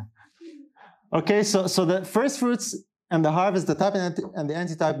 Okay, so the first fruits and the harvest, the type and the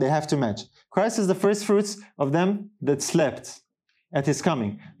antitype, they have to match. Christ is the first fruits of them that slept at his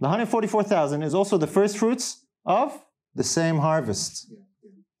coming. The 144,000 is also the first fruits of the same harvest.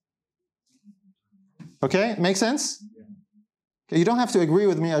 Okay, make sense? Okay, you don't have to agree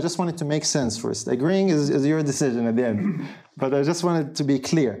with me, I just want it to make sense first. Agreeing is your decision at the end. But I just wanted to be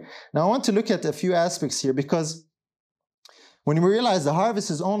clear. Now I want to look at a few aspects here, because when we realize the harvest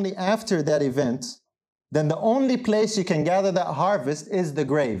is only after that event, then the only place you can gather that harvest is the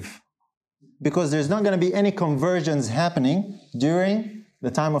grave. Because there's not going to be any conversions happening during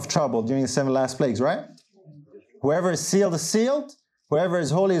the time of trouble, during the 7 last plagues, right? Whoever is sealed, whoever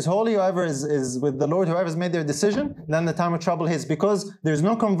is holy, whoever is with the Lord, whoever has made their decision, then the time of trouble hits. Because there's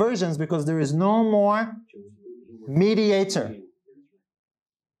no conversions, because there is no more mediator.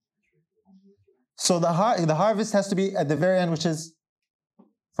 So the harvest has to be at the very end, which is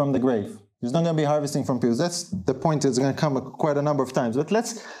from the grave. There's not going to be harvesting from pews. That's the point. It's going to come quite a number of times. But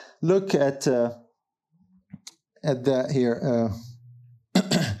let's look at that here.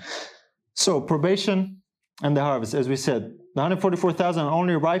 So probation and the harvest, as we said, the 144,000 are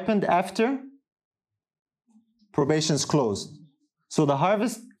only ripened after probation is closed. So the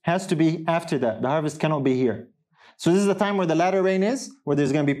harvest has to be after that. The harvest cannot be here. So this is the time where the latter rain is, where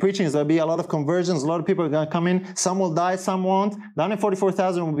there's going to be preaching, there's going to be a lot of conversions, a lot of people are going to come in, some will die, some won't. The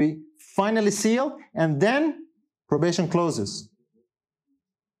 144,000 will be finally sealed, and then probation closes.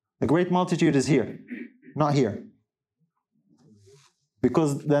 The great multitude is here, not here.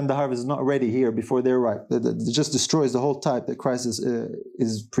 Because then the harvest is not ready here before they arrive. It just destroys the whole type that Christ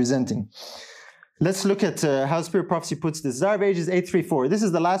is presenting. Let's look at how Spirit Prophecy puts this. Desire of Ages 834. This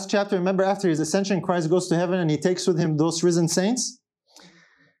is the last chapter. Remember, after his ascension, Christ goes to heaven and he takes with him those risen saints.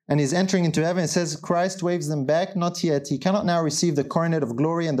 And he's entering into heaven. It says, Christ waves them back, not yet. He cannot now receive the coronet of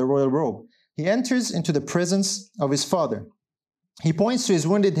glory and the royal robe. He enters into the presence of his Father. He points to his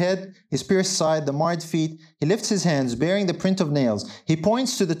wounded head, his pierced side, the marred feet. He lifts his hands, bearing the print of nails. He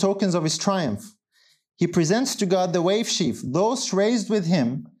points to the tokens of his triumph. He presents to God the wave sheaf, those raised with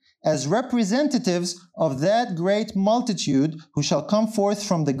him, as representatives of that great multitude who shall come forth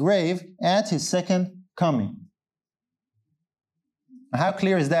from the grave at his second coming. How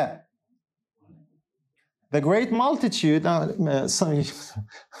clear is that? The great multitude, I'm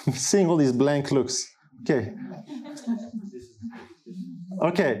seeing all these blank looks.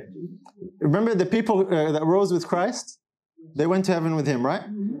 Okay. Remember the people that rose with Christ? They went to heaven with him, right?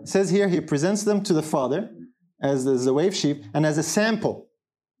 It says here, he presents them to the Father as the wave sheaf and as a sample.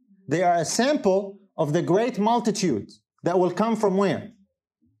 They are a sample of the great multitude that will come from where?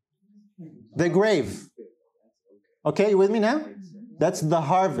 The grave. Okay, you with me now? That's the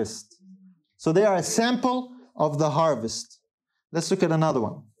harvest. So they are a sample of the harvest. Let's look at another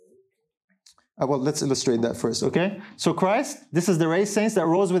one. Well, let's illustrate that first, okay? So Christ, this is the raised saints that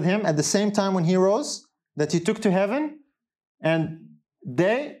rose with him at the same time when he rose, that he took to heaven, and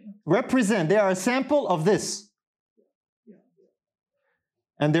they are a sample of this.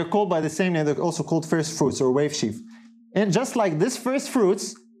 And they're called by the same name. They're also called first fruits or wave sheaf. And just like this first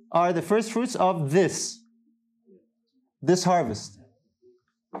fruits are the first fruits of this harvest.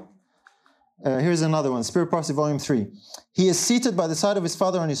 Here's another one, Spirit Prophecy Volume 3. He is seated by the side of his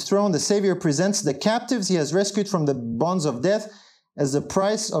Father on his throne. The Savior presents the captives he has rescued from the bonds of death at the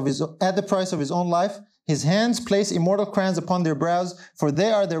price of his own life. His hands place immortal crowns upon their brows, for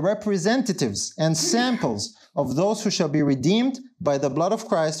they are the representatives and samples of those who shall be redeemed by the blood of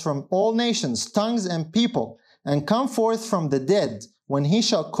Christ from all nations, tongues, and people, and come forth from the dead, when he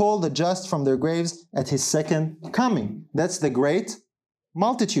shall call the just from their graves at his second coming. That's the great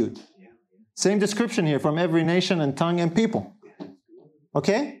multitude. Same description here, from every nation and tongue and people.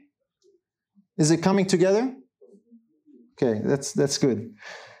 Okay? Is it coming together? Okay, that's good.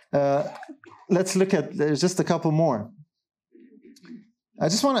 Let's look at, there's just a couple more. I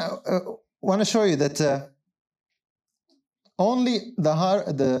just want to show you that only the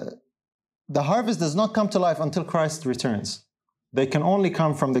harvest does not come to life until Christ returns. They can only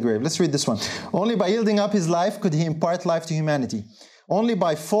come from the grave. Let's read this one. Only by yielding up his life could he impart life to humanity. Only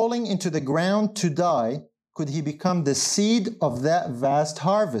by falling into the ground to die could he become the seed of that vast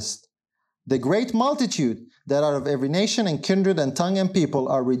harvest. The great multitude that are of every nation and kindred and tongue and people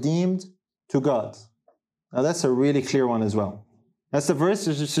are redeemed to God. Now that's a really clear one as well. That's the verse,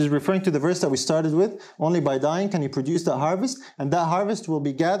 this is referring to the verse that we started with. Only by dying can you produce that harvest, and that harvest will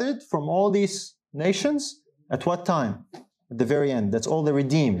be gathered from all these nations. At what time? At the very end. That's all the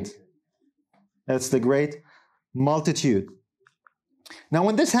redeemed. That's the great multitude. Now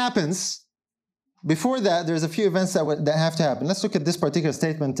when this happens, before that, there's a few events that have to happen. Let's look at this particular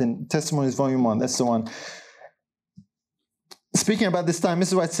statement in Testimonies Volume 1. That's the one. Speaking about this time, this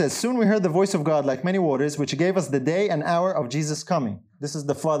is what it says. Soon we heard the voice of God like many waters, which gave us the day and hour of Jesus' coming. This is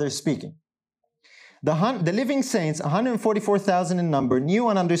the Father speaking. The living saints, 144,000 in number, knew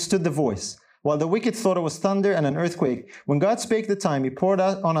and understood the voice, while the wicked thought it was thunder and an earthquake. When God spake the time, he poured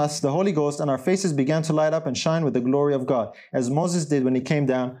out on us the Holy Ghost, and our faces began to light up and shine with the glory of God, as Moses did when he came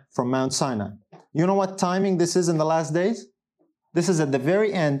down from Mount Sinai. You know what timing this is in the last days? This is at the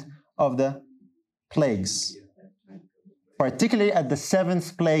very end of the plagues, particularly at the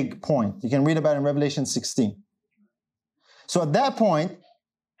 7th plague point. You can read about it in Revelation 16. So at that point,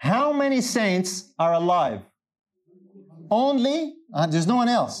 how many saints are alive? Only, there's no one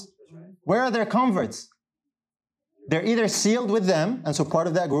else. Where are their converts? They're either sealed with them, and so part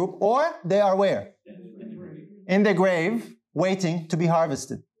of that group, or they are where? In the grave, waiting to be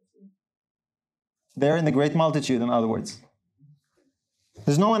harvested. They're in the great multitude, in other words.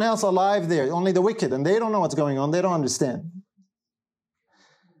 There's no one else alive there, only the wicked, and they don't know what's going on, they don't understand.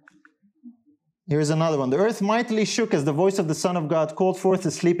 Here's another one. The earth mightily shook as the voice of the Son of God called forth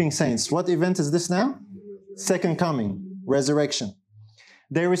the sleeping saints. What event is this now? Second coming, resurrection.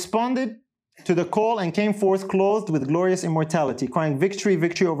 They responded to the call and came forth clothed with glorious immortality, crying, victory,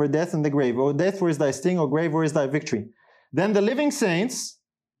 victory over death and the grave. O death, where is thy sting? O grave, where is thy victory? Then the living saints,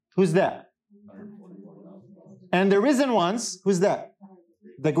 who's that? And the risen ones, who's that?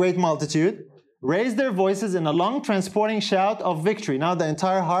 The great multitude, raised their voices in a long transporting shout of victory. Now the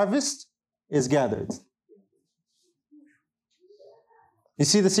entire harvest is gathered. You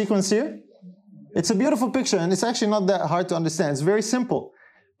see the sequence here? It's a beautiful picture, and it's actually not that hard to understand. It's very simple.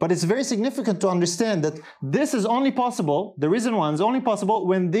 But it's very significant to understand that this is only possible, the risen ones, only possible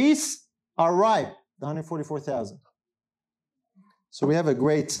when these are ripe, the 144,000. So we have a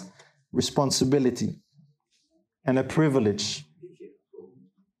great responsibility and a privilege.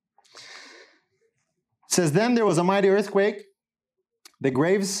 It says, then there was a mighty earthquake. The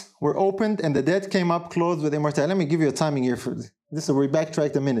graves were opened and the dead came up clothed with immortality. Let me give you a timing here for this. We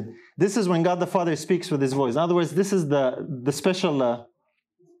backtracked a minute. This is when God the Father speaks with his voice. In other words, this is the special...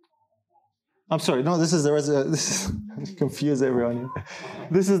 I'm sorry, no, this is the confuse everyone here.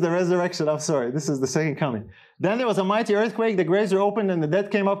 This is the resurrection, I'm sorry. This is the second coming. Then there was a mighty earthquake, the graves were opened, and the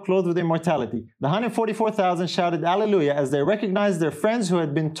dead came up clothed with immortality. The 144,000 shouted Alleluia as they recognized their friends who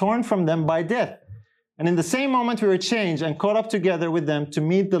had been torn from them by death. And in the same moment we were changed and caught up together with them to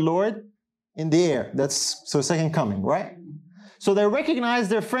meet the Lord in the air. That's so second coming, right? So they recognized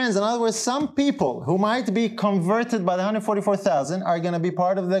their friends. In other words, some people who might be converted by the 144,000 are going to be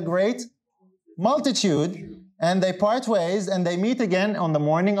part of the great multitude, and they part ways and they meet again on the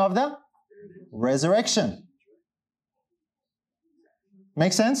morning of the resurrection.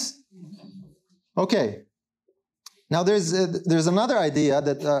 Make sense? Okay. Now there's another idea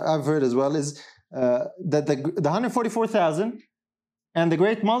that I've heard as well, is that the 144,000 and the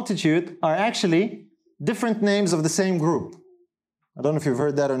great multitude are actually different names of the same group. I don't know if you've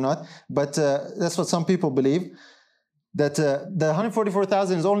heard that or not, but that's what some people believe. That the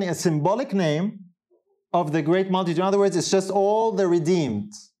 144,000 is only a symbolic name of the great multitude. In other words, it's just all the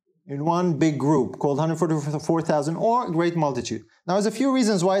redeemed in one big group called 144,000 or great multitude. Now, there's a few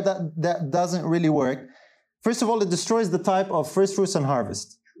reasons why that doesn't really work. First of all, it destroys the type of first fruits and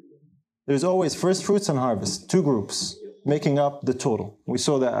harvest. There's always first fruits and harvest, two groups making up the total. We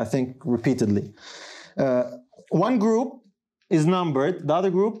saw that, I think, repeatedly. One group is numbered, the other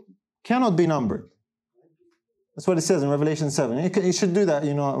group cannot be numbered. That's what it says in Revelation 7. You should do that.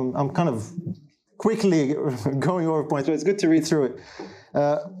 You know, I'm kind of quickly going over points, but it's good to read through it.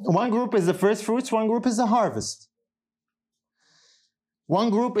 One group is the first fruits, one group is the harvest. One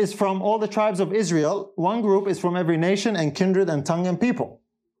group is from all the tribes of Israel, one group is from every nation and kindred and tongue and people.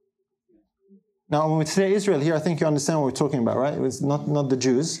 Now, when we say Israel here, I think you understand what we're talking about, right? It's not the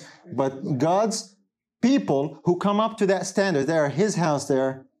Jews, but God's people who come up to that standard. They are His house, they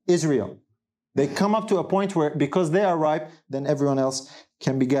are Israel. They come up to a point where, because they are ripe, then everyone else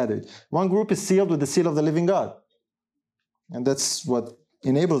can be gathered. One group is sealed with the seal of the living God. And that's what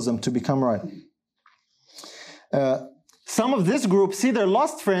enables them to become right. Some of this group see their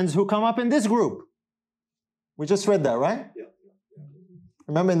lost friends who come up in this group. We just read that, right?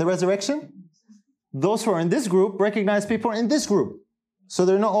 Remember in the resurrection? Those who are in this group recognize people in this group. So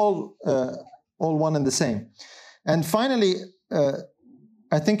they're not all one and the same. And finally,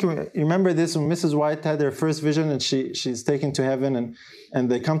 I think you remember this when Mrs. White had her first vision and she's taken to heaven and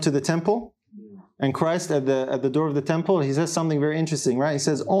they come to the temple. And Christ at the door of the temple, he says something very interesting, right? He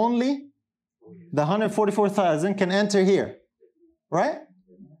says, only the 144,000 can enter here, right?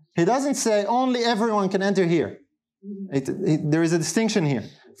 He doesn't say only everyone can enter here. There is a distinction here.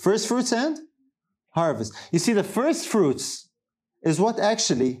 First fruits and harvest. You see, the first fruits is what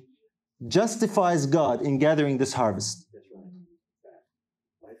actually justifies God in gathering this harvest.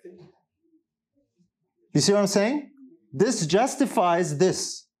 You see what I'm saying? This justifies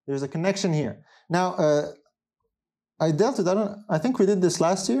this. There's a connection here. Now, I dealt with, I think we did this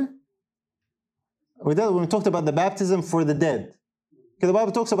last year. We did when we talked about the baptism for the dead. Okay, the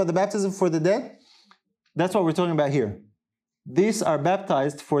Bible talks about the baptism for the dead. That's what we're talking about here. These are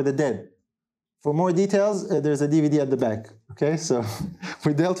baptized for the dead. For more details, there's a DVD at the back. Okay, so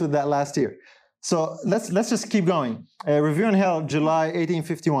we dealt with that last year. So let's just keep going. Review and Hell, July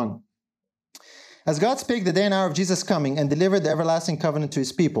 1851. As God spake the day and hour of Jesus' coming and delivered the everlasting covenant to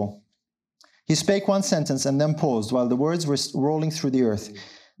his people, he spake one sentence and then paused while the words were rolling through the earth.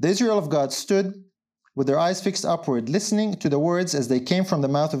 The Israel of God stood with their eyes fixed upward, listening to the words as they came from the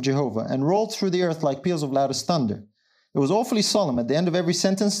mouth of Jehovah, and rolled through the earth like peals of loudest thunder. It was awfully solemn. At the end of every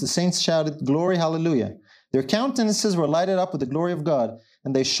sentence, the saints shouted, "Glory, hallelujah." Their countenances were lighted up with the glory of God,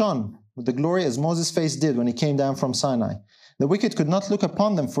 and they shone with the glory as Moses' face did when he came down from Sinai. The wicked could not look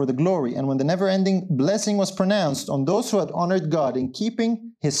upon them for the glory, and when the never-ending blessing was pronounced on those who had honored God in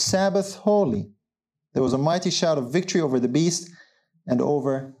keeping his Sabbath holy, there was a mighty shout of victory over the beast and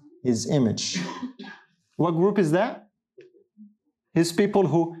over his image. What group is that? His people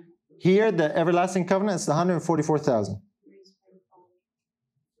who hear the everlasting covenant. It's the 144,000.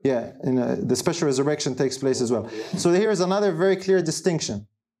 Yeah, the special resurrection takes place as well. So here is another very clear distinction.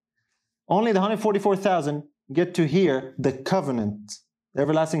 Only the 144,000 get to hear the covenant, the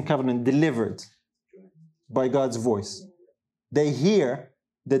everlasting covenant delivered by God's voice. They hear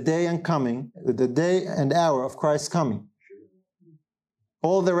the day and coming, the day and hour of Christ's coming.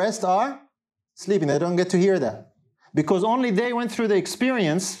 All the rest are sleeping. They don't get to hear that. Because only they went through the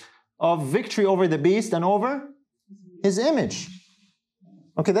experience of victory over the beast and over his image.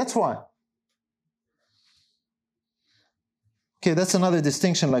 Okay, that's why. Okay, that's another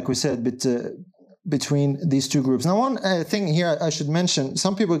distinction, like we said, between these two groups. Now, one thing here I should mention,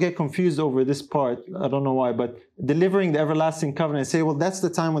 some people get confused over this part. I don't know why, but delivering the everlasting covenant, say, well, that's the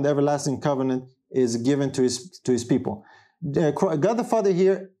time when the everlasting covenant is given to his people. God the Father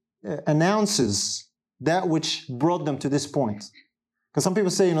here announces that which brought them to this point. Because some people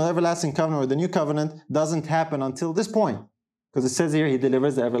say, the everlasting covenant or the new covenant doesn't happen until this point. Because it says here, he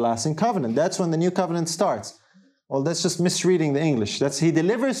delivers the everlasting covenant. That's when the new covenant starts. Well, that's just misreading the English. He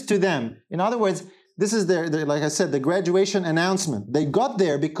delivers to them. In other words, this is their, like I said, the graduation announcement. They got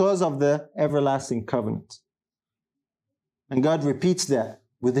there because of the everlasting covenant. And God repeats that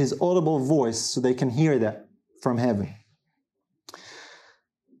with his audible voice so they can hear that from heaven.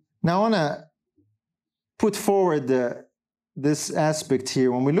 Now, I want to put forward this aspect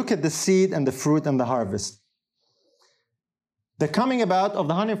here. When we look at the seed and the fruit and the harvest, the coming about of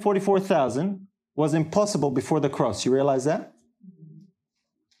the 144,000 was impossible before the cross. You realize that?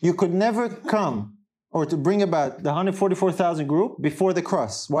 You could never come or to bring about the 144,000 group before the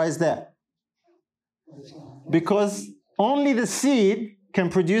cross. Why is that? Because only the seed can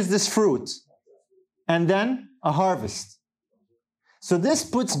produce this fruit and then a harvest. So this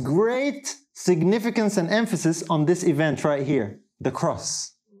puts great significance and emphasis on this event right here, the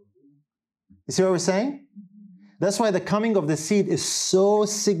cross. You see what we're saying? That's why the coming of the seed is so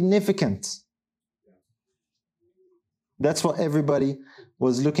significant. That's what everybody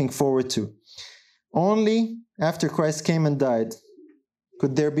was looking forward to. Only after Christ came and died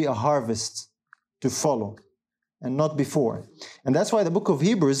could there be a harvest to follow, and not before. And that's why the book of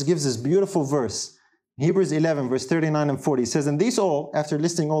Hebrews gives this beautiful verse. Hebrews 11, verse 39 and 40 says, "And these all," after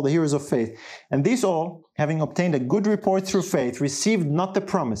listing all the heroes of faith, "and these all, having obtained a good report through faith, received not the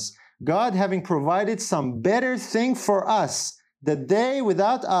promise, God having provided some better thing for us, that they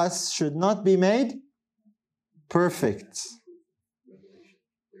without us should not be made perfect."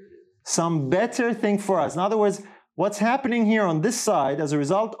 Some better thing for us. In other words, what's happening here on this side as a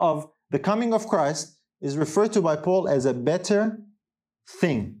result of the coming of Christ is referred to by Paul as a better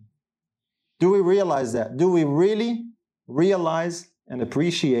thing. Do we realize that? Do we really realize and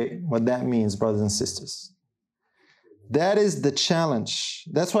appreciate what that means, brothers and sisters. That is the challenge.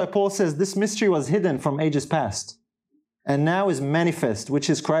 That's why Paul says this mystery was hidden from ages past and now is manifest, which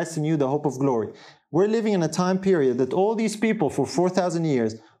is Christ in you, the hope of glory. We're living in a time period that all these people for 4,000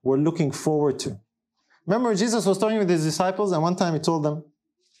 years were looking forward to. Remember, Jesus was talking with his disciples, and one time he told them,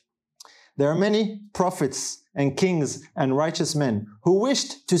 there are many prophets and kings and righteous men who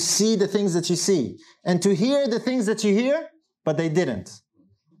wished to see the things that you see and to hear the things that you hear, but they didn't.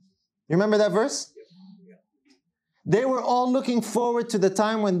 You remember that verse? They were all looking forward to the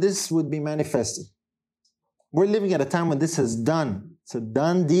time when this would be manifested. We're living at a time when this is done. It's a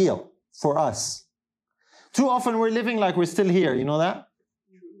done deal for us. Too often we're living like we're still here. You know that?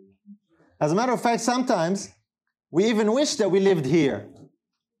 As a matter of fact, sometimes we even wish that we lived here,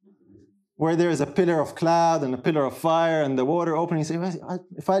 where there is a pillar of cloud and a pillar of fire and the water opening. You say,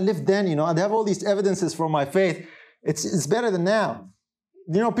 if I lived then, I'd have all these evidences for my faith. It's better than now.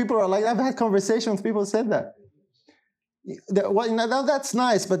 People are like, I've had conversations with people who said that. Now that's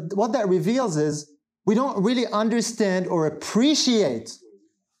nice, but what that reveals is we don't really understand or appreciate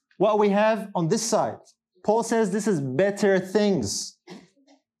what we have on this side. Paul says this is better things.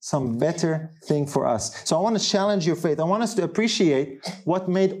 Some better thing for us. So I want to challenge your faith. I want us to appreciate what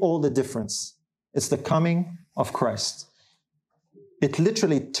made all the difference. It's the coming of Christ. It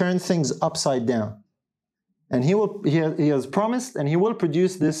literally turned things upside down. And he has promised, and he will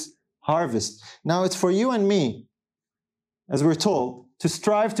produce this harvest. Now it's for you and me, as we're told, to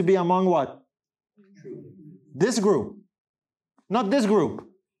strive to be among what? This group. Not this group.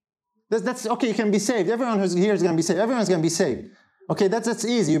 That's okay, you can be saved. Everyone who's here is going to be saved. Everyone's going to be saved. Okay, that's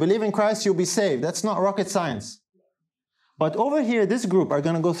easy. You believe in Christ, you'll be saved. That's not rocket science. But over here, this group are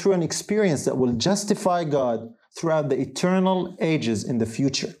going to go through an experience that will justify God throughout the eternal ages in the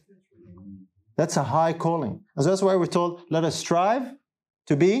future. That's a high calling. And so that's why we're told, let us strive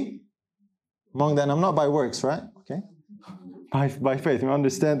to be among them. I'm not by works, right? Okay. By faith. We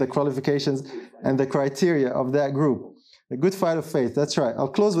understand the qualifications and the criteria of that group. The good fight of faith. That's right. I'll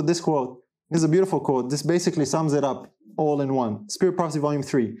close with this quote. This is a beautiful quote. This basically sums it up all in one. Spirit Prophecy, Volume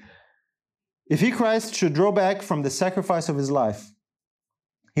 3. If he, Christ, should draw back from the sacrifice of his life,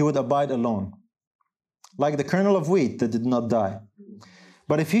 he would abide alone, like the kernel of wheat that did not die.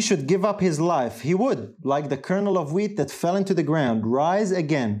 But if he should give up his life, he would, like the kernel of wheat that fell into the ground, rise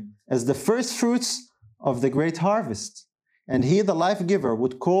again as the first fruits of the great harvest. And he, the life giver,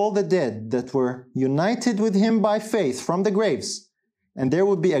 would call the dead that were united with him by faith from the graves, and there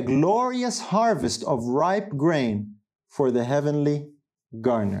would be a glorious harvest of ripe grain for the heavenly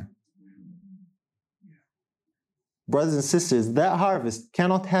garner. Brothers and sisters, that harvest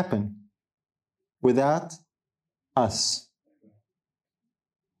cannot happen without us.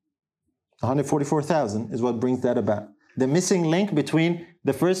 144,000 is what brings that about. The missing link between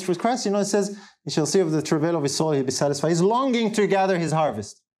the first fruit. Christ, it says, he shall see of the travail of his soul, he'll be satisfied. He's longing to gather his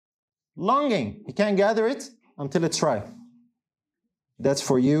harvest. Longing. He can't gather it until it's ripe. That's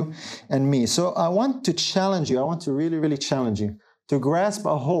for you and me. So I want to challenge you. I want to really, really challenge you to grasp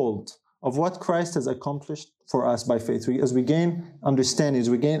a hold of what Christ has accomplished for us by faith. As we gain understanding, as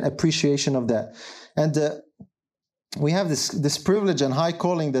we gain appreciation of that. And we have this privilege and high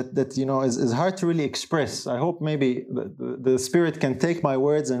calling that is hard to really express. I hope maybe the Spirit can take my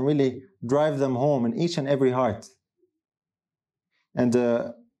words and really drive them home in each and every heart. And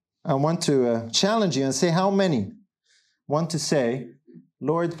I want to challenge you and say, how many want to say,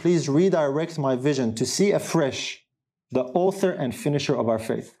 Lord, please redirect my vision to see afresh the author and finisher of our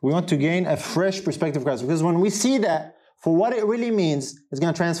faith. We want to gain a fresh perspective of Christ, because when we see that for what it really means, it's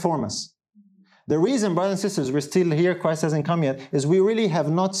going to transform us. The reason, brothers and sisters, we're still here, Christ hasn't come yet, is we really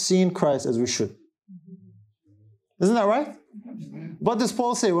have not seen Christ as we should. Isn't that right? What does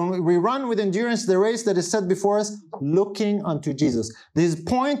Paul say? When we run with endurance the race that is set before us, looking unto Jesus. The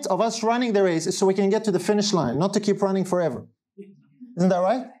point of us running the race is so we can get to the finish line, not to keep running forever. Isn't that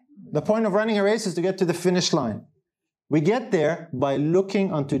right? The point of running a race is to get to the finish line. We get there by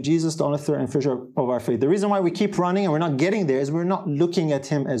looking unto Jesus, the author and finisher of our faith. The reason why we keep running and we're not getting there is we're not looking at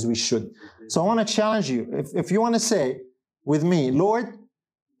Him as we should. So I want to challenge you. If you want to say with me, Lord,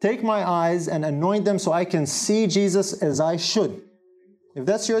 take my eyes and anoint them so I can see Jesus as I should. If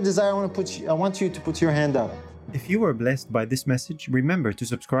that's your desire, I want you to put your hand up. If you were blessed by this message, remember to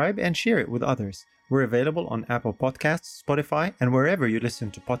subscribe and share it with others. We're available on Apple Podcasts, Spotify, and wherever you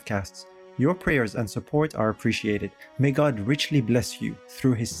listen to podcasts. Your prayers and support are appreciated. May God richly bless you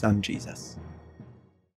through His Son, Jesus.